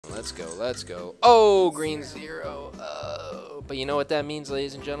Let's go, let's go. Oh, green 0. Oh, but you know what that means,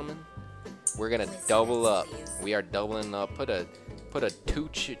 ladies and gentlemen? We're gonna double up. We are doubling up. Put a two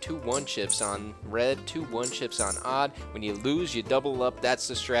 1 chips on red, 2 1 chips on odd. When you lose, you double up. That's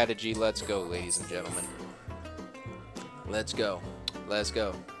the strategy. Let's go, ladies and gentlemen. Let's go. Let's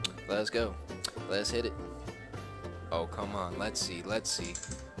go. Let's go. Let's hit it. Oh, come on. Let's see. Let's see.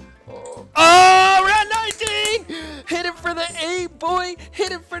 Oh, red 19! Hit it for the 8, boy.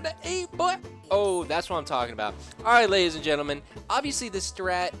 Hit it for the 8, boy. Oh, that's what I'm talking about. All right, ladies and gentlemen. Obviously, this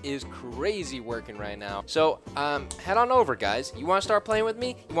strat is crazy working right now. So, head on over, guys. You want to start playing with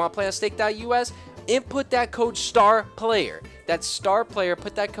me? You want to play on stake.us? Input that code STARPLAYER. That's STARPLAYER.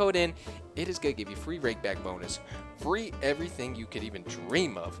 Put that code in. It is going to give you free rakeback bonus. Free everything you could even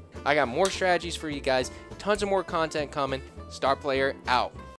dream of. I got more strategies for you guys. Tons of more content coming. StarPlayer out.